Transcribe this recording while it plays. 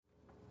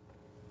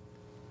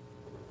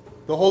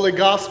The Holy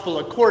Gospel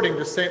according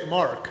to St.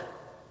 Mark.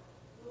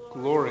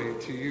 Glory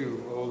to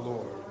you, O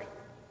Lord.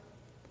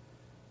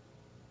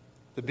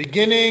 The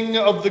beginning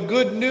of the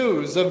good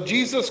news of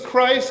Jesus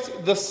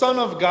Christ, the Son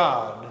of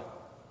God.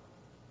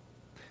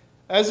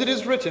 As it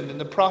is written in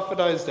the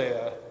prophet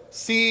Isaiah,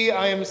 "See,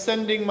 I am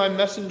sending my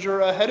messenger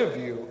ahead of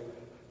you,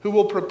 who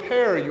will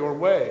prepare your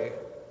way.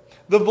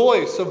 The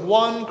voice of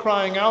one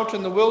crying out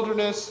in the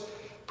wilderness,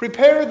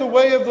 prepare the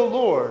way of the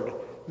Lord,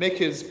 make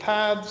his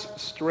paths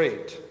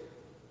straight."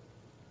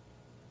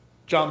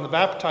 John the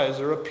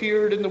Baptizer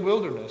appeared in the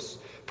wilderness,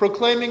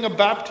 proclaiming a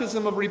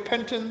baptism of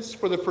repentance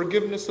for the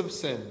forgiveness of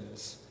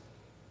sins.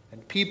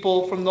 And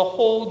people from the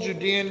whole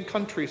Judean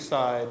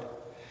countryside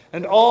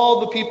and all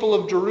the people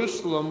of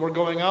Jerusalem were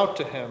going out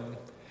to him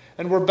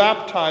and were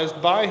baptized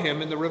by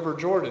him in the river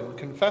Jordan,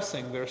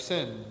 confessing their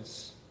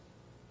sins.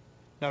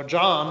 Now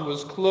John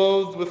was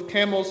clothed with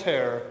camel's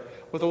hair,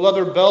 with a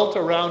leather belt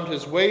around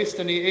his waist,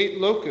 and he ate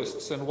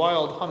locusts and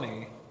wild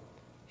honey.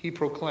 He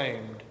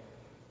proclaimed,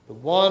 "The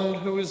one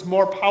who is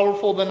more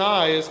powerful than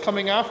I is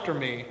coming after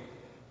me.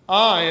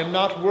 I am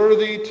not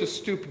worthy to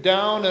stoop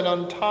down and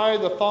untie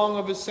the thong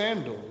of his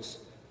sandals.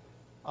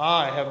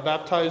 I have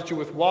baptized you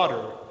with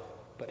water,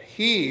 but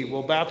he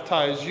will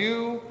baptize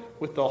you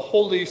with the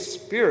Holy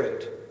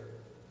Spirit."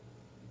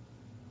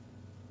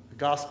 The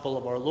Gospel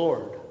of our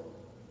Lord.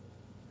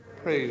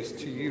 Praise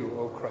to you,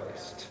 O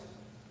Christ.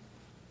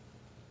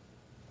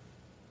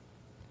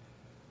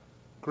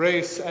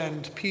 Grace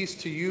and peace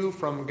to you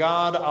from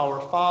God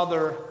our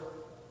Father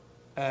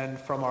and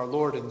from our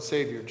Lord and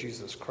Savior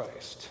Jesus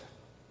Christ.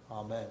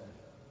 Amen.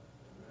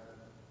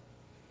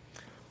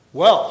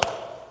 Well,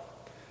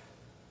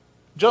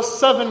 just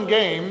 7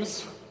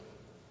 games.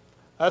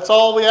 That's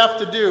all we have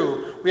to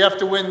do. We have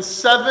to win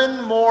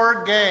 7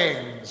 more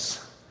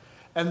games.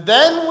 And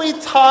then we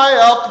tie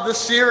up the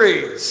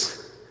series.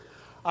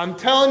 I'm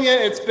telling you,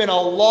 it's been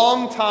a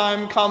long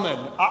time coming.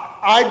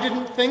 I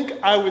didn't think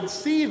I would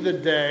see the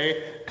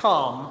day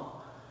come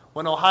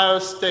when Ohio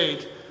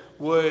State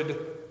would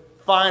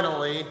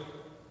finally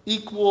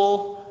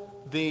equal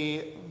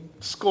the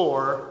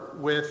score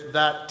with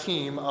that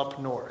team up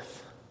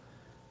north.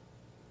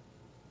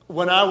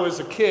 When I was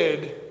a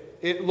kid,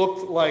 it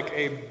looked like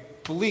a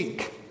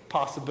bleak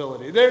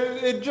possibility.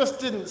 It just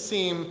didn't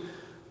seem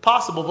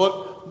possible.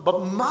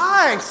 But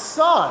my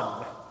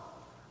son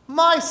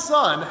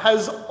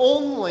has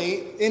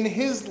only in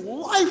his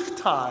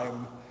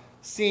lifetime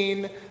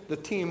seen the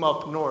team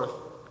up north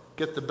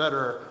get the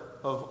better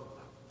of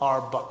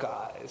our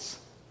Buckeyes.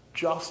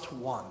 Just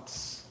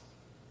once.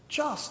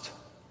 Just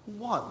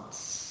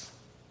once.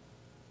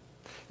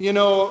 You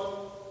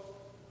know,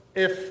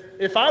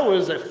 if I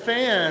was a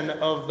fan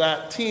of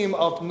that team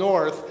up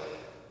north,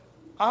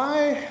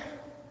 I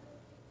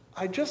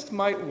just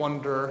might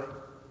wonder,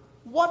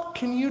 what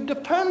can you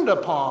depend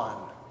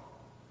upon?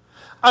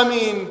 I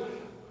mean,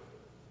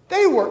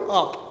 they were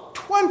up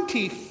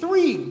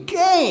 23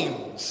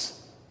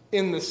 games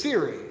in the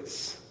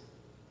series.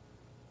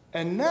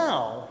 And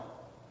now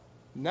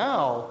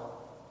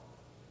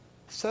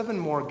 7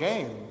 more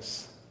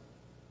games,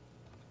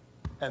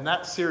 and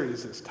that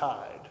series is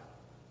tied.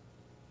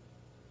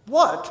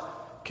 What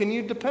can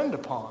you depend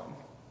upon?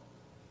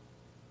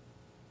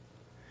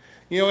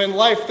 You know, in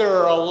life there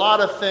are a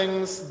lot of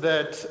things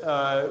that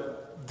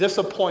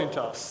disappoint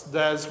us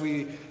as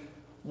we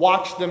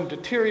watch them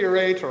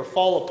deteriorate or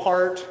fall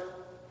apart.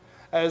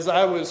 As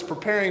I was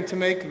preparing to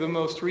make the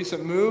most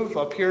recent move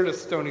up here to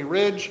Stony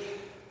Ridge,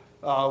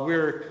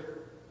 we're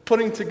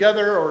putting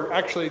together, or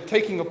actually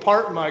taking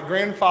apart, my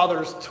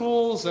grandfather's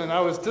tools, and I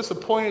was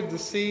disappointed to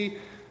see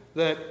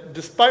that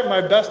despite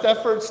my best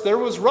efforts, there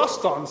was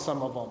rust on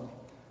some of them.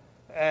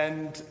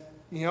 And,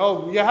 you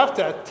know, you have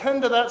to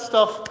attend to that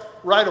stuff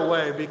right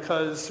away,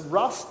 because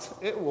rust,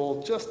 it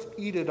will just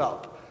eat it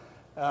up.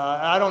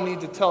 I don't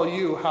need to tell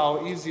you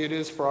how easy it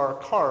is for our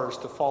cars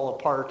to fall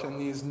apart in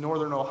these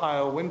northern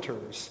Ohio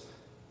winters.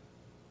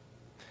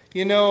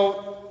 You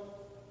know,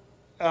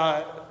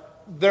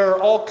 there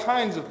are all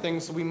kinds of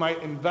things that we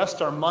might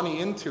invest our money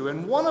into,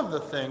 and one of the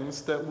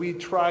things that we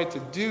try to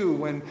do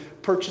when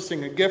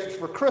purchasing a gift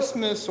for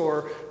Christmas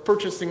or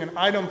purchasing an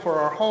item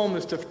for our home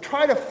is to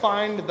try to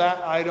find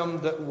that item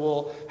that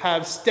will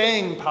have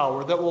staying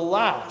power, that will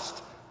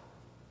last.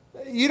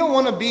 You don't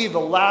want to be the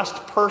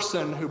last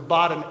person who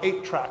bought an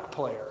 8-track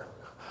player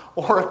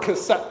or a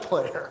cassette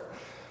player,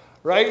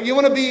 right? You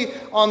want to be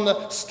on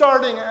the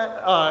starting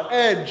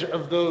edge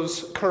of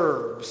those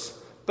curves.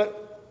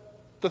 But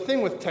the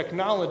thing with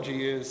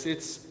technology is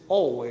it's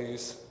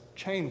always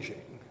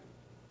changing.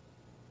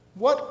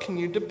 What can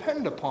you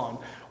depend upon?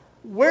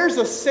 Where's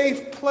a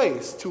safe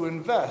place to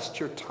invest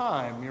your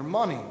time, your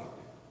money,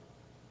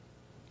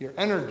 your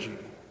energy?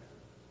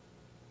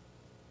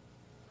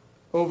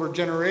 Over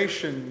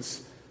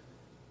generations,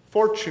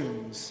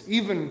 fortunes,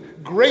 even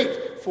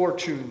great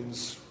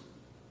fortunes,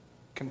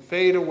 can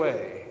fade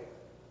away.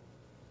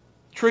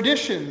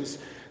 Traditions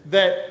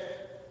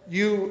that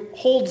you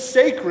hold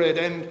sacred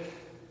and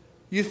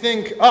you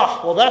think,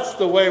 well, that's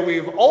the way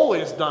we've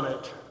always done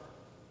it.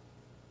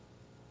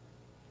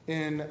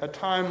 In a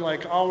time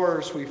like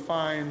ours, we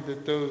find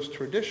that those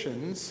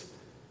traditions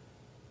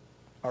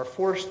are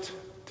forced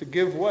to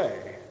give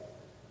way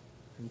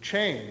and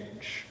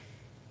change.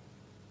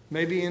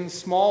 Maybe in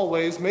small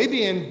ways,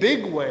 maybe in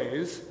big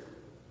ways.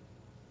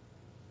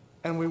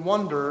 And we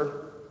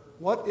wonder,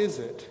 what is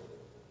it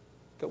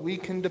that we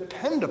can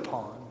depend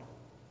upon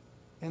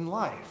in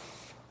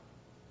life?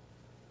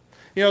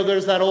 You know,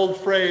 there's that old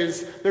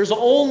phrase, there's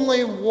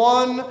only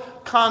one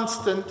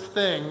constant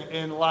thing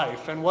in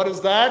life. And what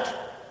is that?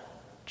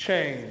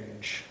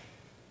 Change.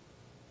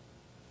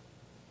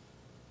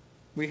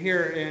 We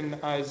hear in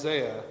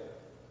Isaiah,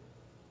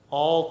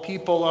 all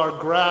people are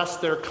grass,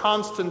 their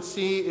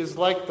constancy is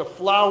like the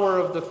flower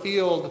of the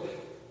field.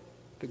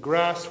 The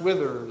grass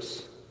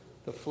withers,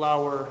 the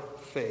flower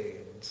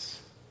fades.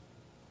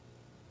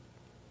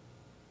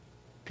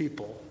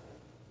 People,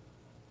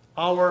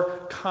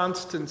 our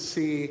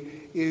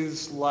constancy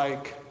is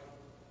like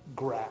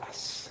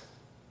grass.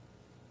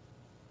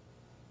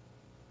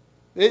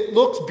 It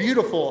looks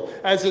beautiful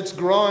as it's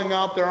growing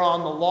out there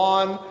on the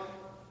lawn,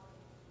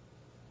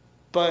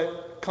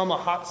 but come a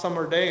hot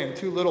summer day and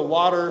too little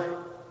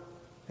water,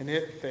 and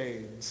it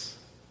fades.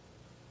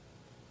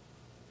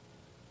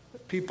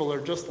 People are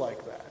just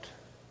like that.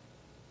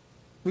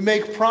 We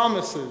make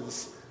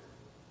promises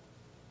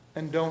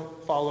and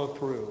don't follow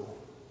through.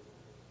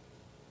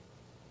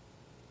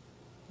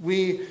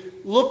 We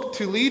look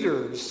to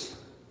leaders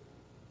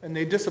and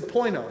they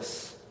disappoint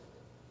us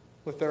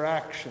with their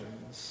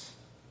actions.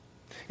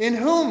 In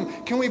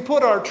whom can we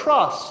put our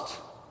trust?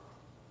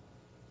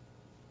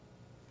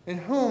 In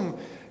whom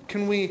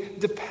can we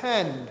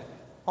depend?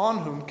 On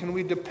whom can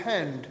we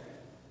depend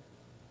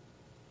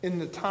in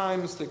the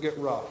times that get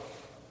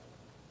rough?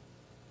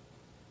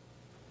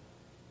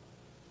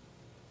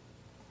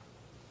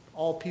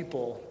 All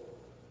people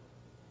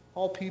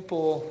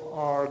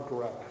are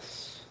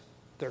grass.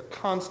 Their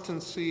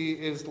constancy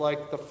is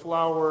like the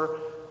flower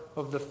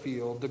of the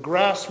field. The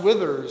grass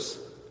withers,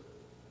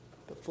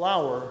 the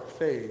flower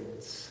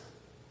fades.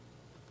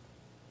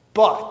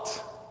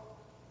 But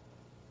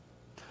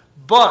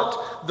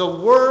the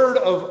word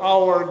of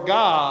our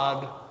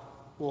God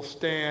will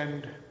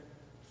stand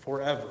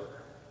forever.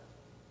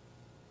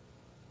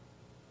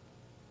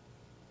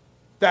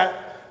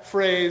 That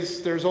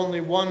phrase, there's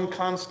only one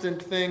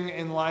constant thing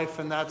in life,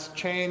 and that's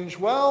change.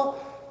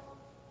 Well,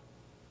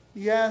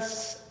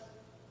 yes,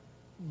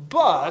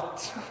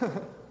 but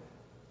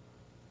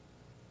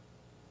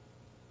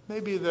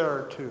maybe there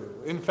are two.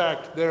 In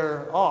fact,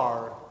 there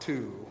are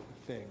two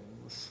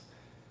things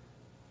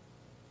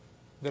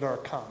that are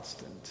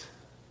constant.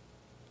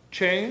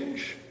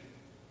 Change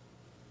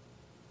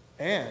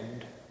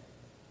and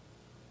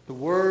the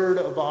word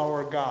of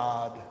our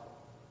God,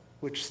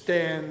 which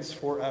stands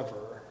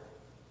forever.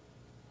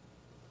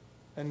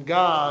 And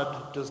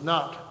God does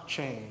not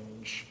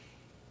change.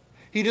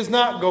 He does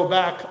not go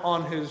back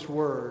on his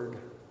word.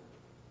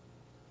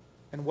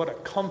 And what a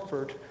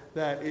comfort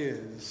that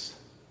is,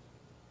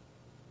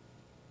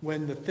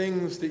 when the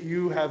things that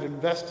you have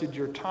invested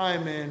your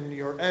time in,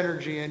 your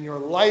energy, and your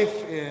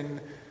life in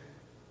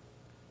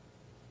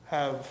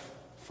have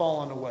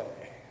fallen away.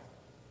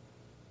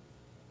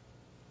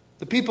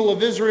 The people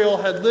of Israel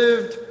had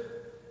lived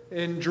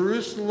in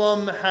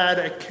Jerusalem, had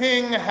a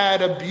king,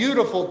 had a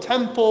beautiful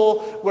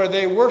temple where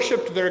they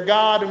worshiped their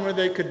God and where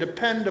they could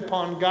depend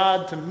upon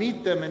God to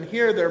meet them and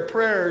hear their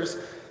prayers.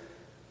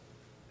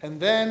 And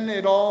then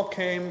it all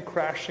came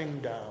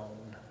crashing down.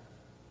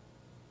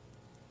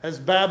 As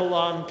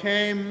Babylon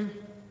came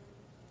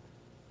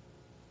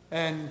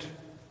and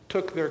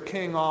took their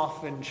king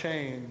off in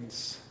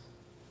chains,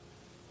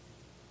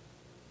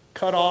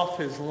 cut off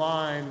his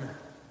line,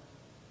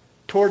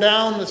 tore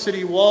down the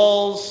city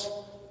walls,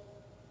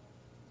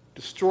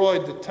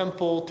 destroyed the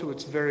temple to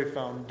its very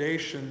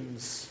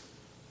foundations,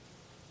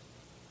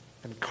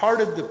 and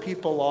carted the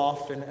people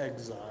off in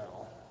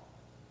exile.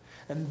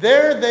 And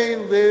there they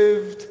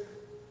lived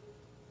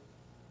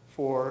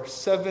for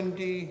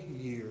 70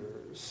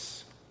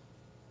 years.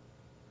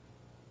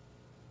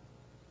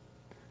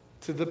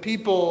 To the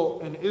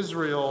people in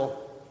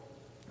Israel,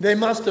 they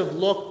must have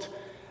looked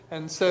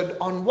and said,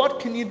 on what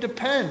can you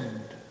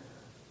depend?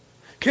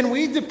 Can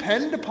we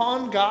depend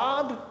upon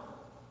God?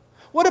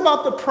 What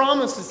about the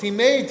promises he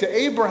made to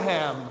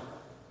Abraham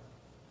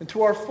and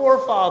to our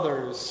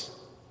forefathers?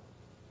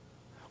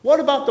 What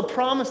about the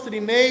promise that he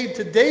made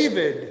to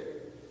David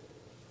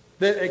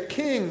that a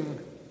king,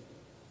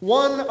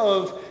 one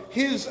of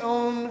his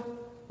own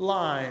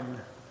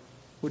line,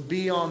 would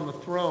be on the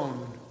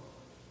throne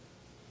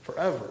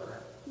forever?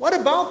 What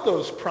about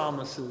those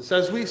promises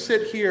as we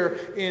sit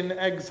here in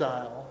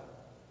exile?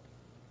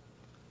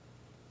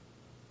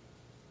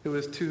 It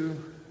was to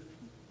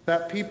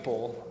that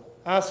people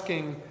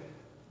asking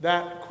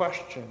that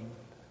question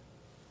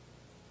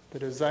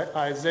that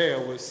Isaiah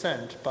was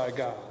sent by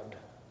God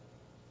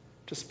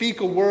to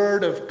speak a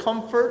word of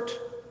comfort,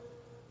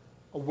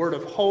 a word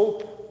of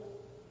hope,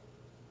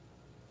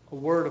 a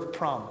word of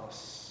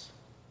promise.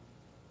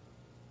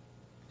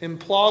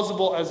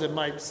 implausible as it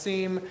might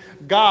seem,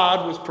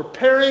 God was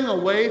preparing a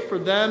way for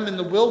them in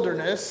the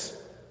wilderness,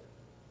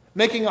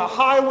 making a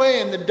highway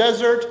in the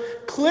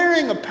desert,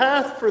 clearing a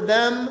path for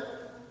them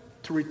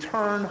to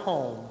return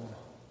home.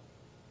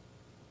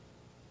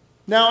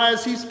 Now,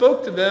 as he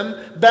spoke to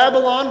them,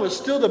 Babylon was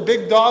still the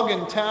big dog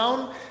in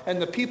town,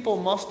 and the people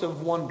must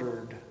have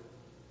wondered,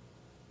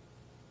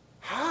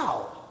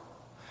 how?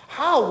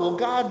 How will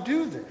God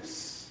do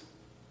this?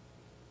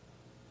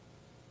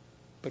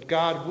 But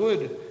God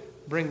would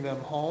bring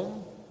them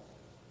home.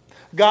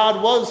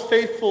 God was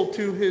faithful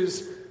to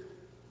his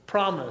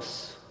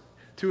promise,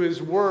 to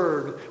his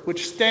word,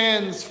 which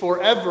stands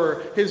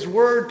forever, his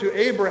word to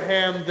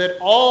Abraham that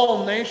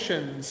all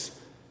nations,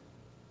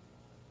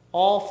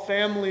 all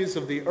families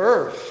of the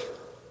earth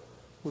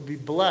would be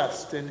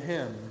blessed in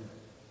him.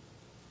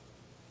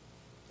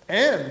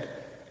 And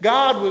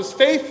God was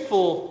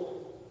faithful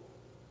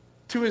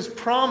to his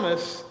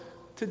promise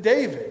to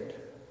David.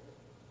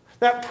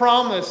 That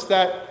promise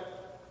that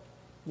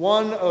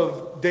one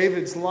of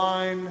David's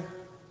line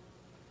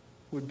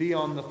would be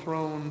on the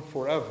throne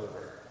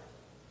forever.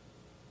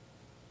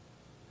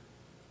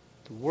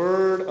 The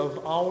word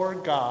of our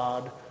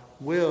God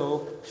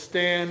will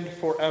stand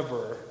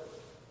forever.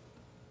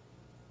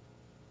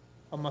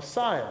 A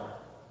Messiah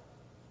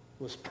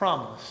was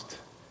promised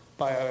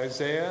by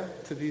Isaiah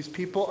to these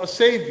people, a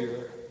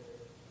Savior.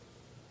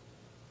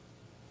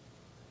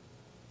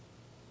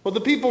 Well,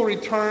 the people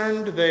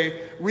returned.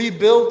 They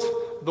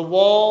rebuilt the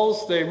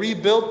walls. They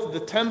rebuilt the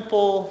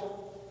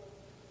temple.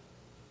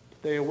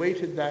 They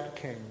awaited that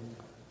king.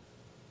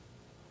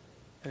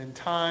 And in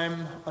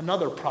time,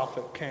 another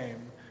prophet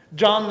came,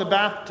 John the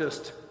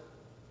Baptist.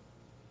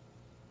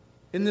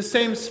 In the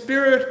same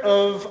spirit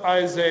of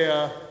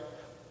Isaiah,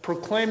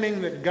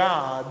 proclaiming that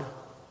God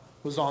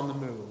was on the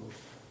move.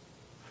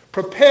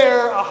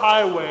 Prepare a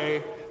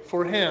highway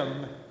for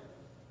him.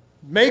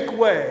 Make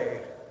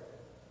way,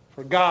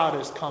 for God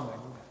is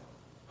coming.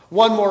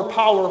 One more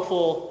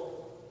powerful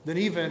than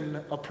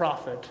even a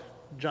prophet,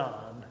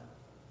 John.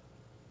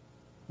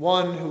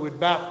 One who would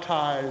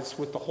baptize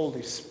with the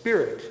Holy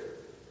Spirit.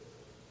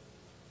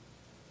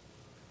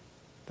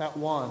 That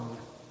one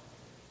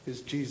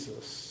is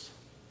Jesus,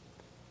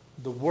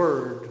 the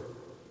Word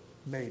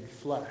made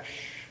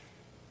flesh.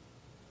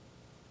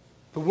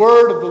 The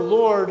word of the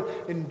Lord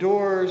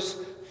endures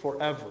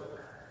forever.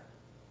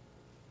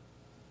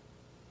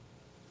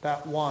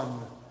 That one,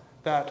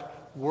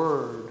 that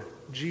word,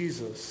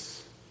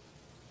 Jesus,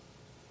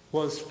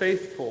 was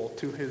faithful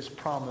to his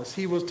promise.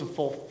 He was the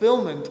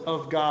fulfillment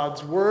of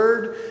God's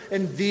word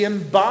and the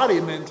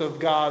embodiment of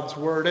God's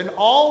word. And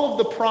all of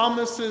the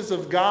promises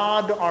of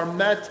God are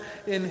met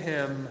in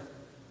him.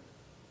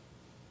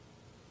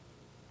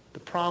 The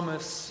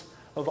promise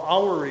of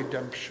our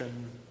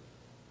redemption,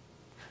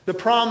 the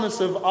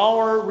promise of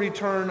our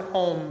return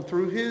home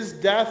through his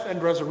death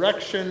and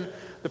resurrection,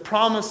 the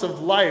promise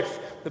of life,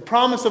 the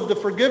promise of the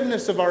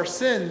forgiveness of our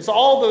sins,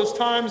 all those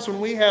times when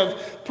we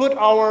have put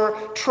our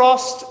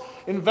trust,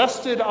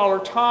 invested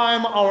our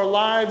time, our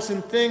lives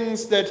in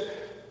things that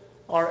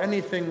are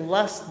anything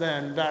less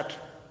than that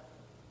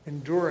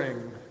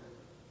enduring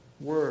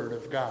word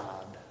of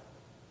God.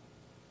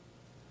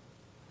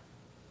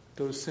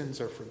 Those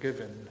sins are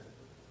forgiven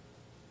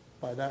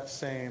by that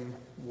same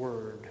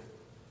word,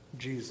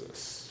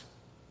 Jesus,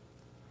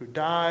 who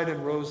died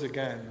and rose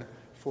again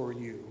for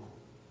you.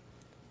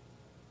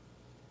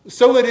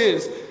 So it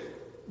is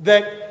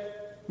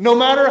that no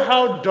matter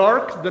how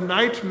dark the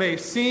night may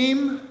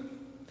seem,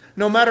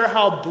 no matter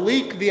how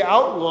bleak the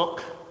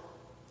outlook,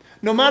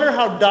 no matter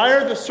how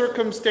dire the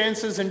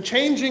circumstances and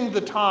changing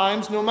the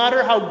times, no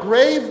matter how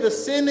grave the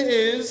sin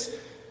is,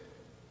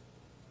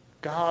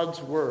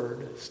 God's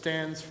word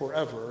stands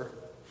forever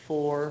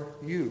for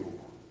you.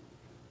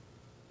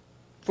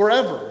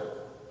 Forever.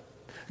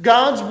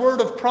 God's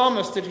word of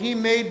promise that he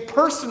made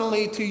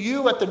personally to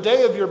you at the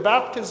day of your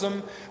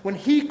baptism when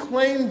he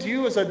claimed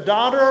you as a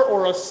daughter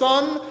or a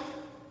son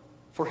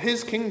for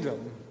his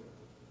kingdom.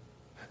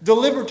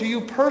 Delivered to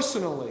you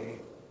personally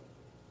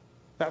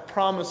that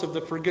promise of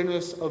the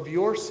forgiveness of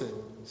your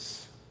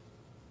sins,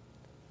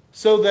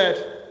 so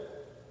that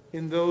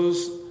in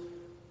those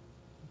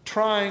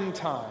trying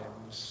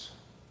times,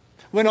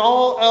 when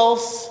all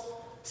else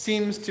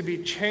seems to be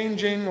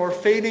changing or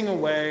fading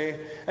away,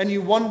 and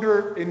you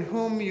wonder in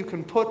whom you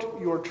can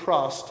put your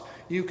trust,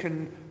 you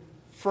can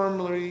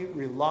firmly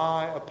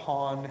rely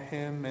upon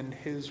him and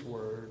his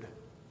word.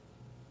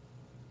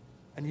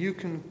 And you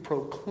can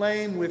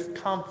proclaim with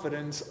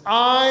confidence,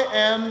 I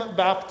am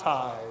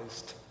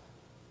baptized.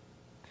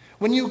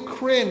 When you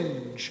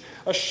cringe,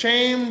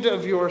 ashamed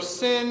of your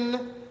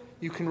sin,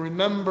 you can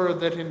remember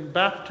that in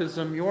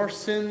baptism your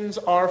sins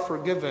are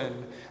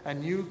forgiven,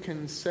 and you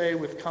can say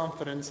with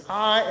confidence,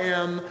 I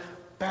am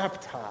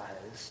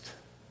baptized.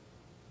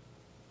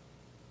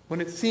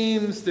 When it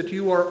seems that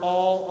you are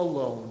all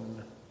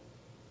alone,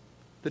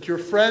 that your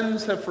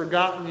friends have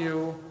forgotten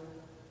you,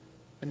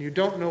 and you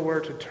don't know where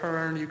to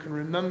turn, you can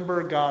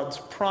remember God's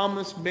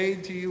promise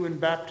made to you in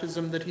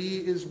baptism that he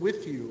is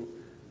with you,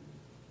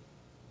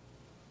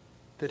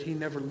 that he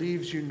never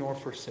leaves you nor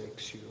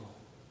forsakes you.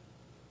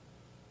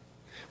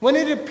 When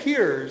it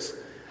appears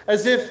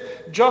as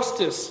if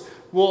justice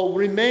will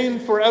remain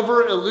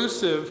forever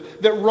elusive,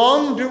 that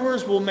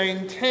wrongdoers will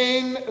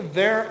maintain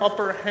their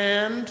upper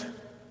hand,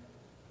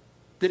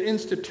 that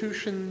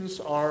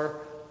institutions are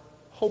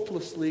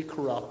hopelessly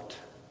corrupt,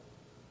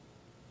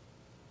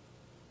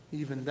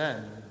 even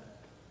then,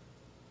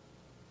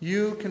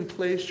 you can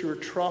place your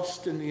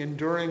trust in the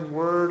enduring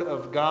word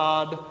of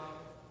God,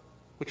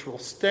 which will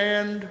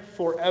stand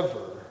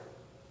forever,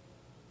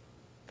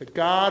 that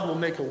God will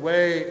make a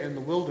way in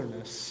the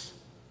wilderness,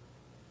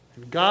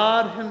 and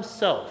God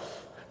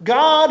himself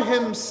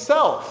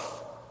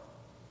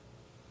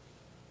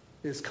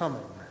is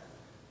coming.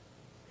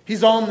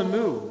 He's on the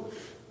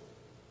move.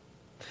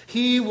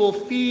 He will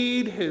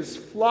feed his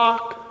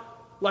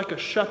flock like a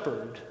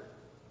shepherd.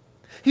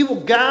 He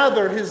will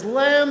gather his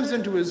lambs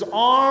into his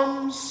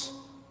arms,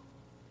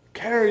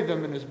 carry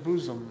them in his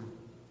bosom,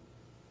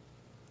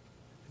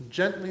 and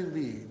gently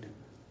lead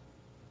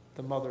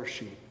the mother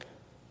sheep.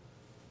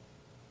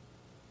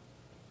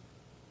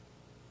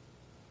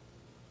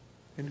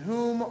 In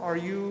whom are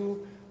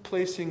you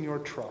placing your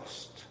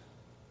trust?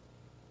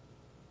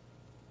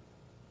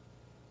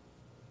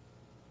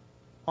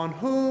 On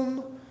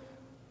whom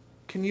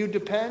can you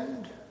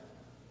depend?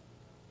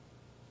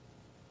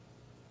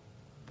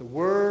 The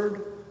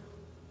word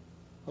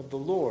of the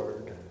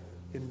Lord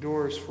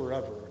endures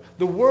forever.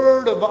 The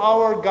word of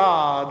our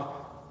God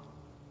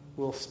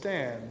will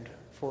stand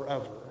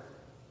forever.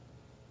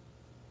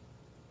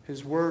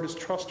 His word is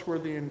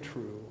trustworthy and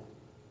true.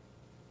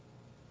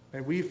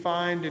 May we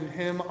find in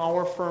him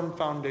our firm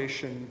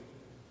foundation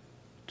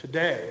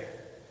today,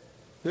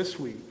 this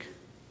week,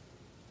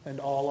 and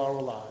all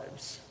our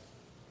lives.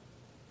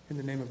 In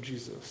the name of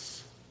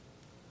Jesus,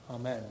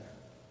 amen.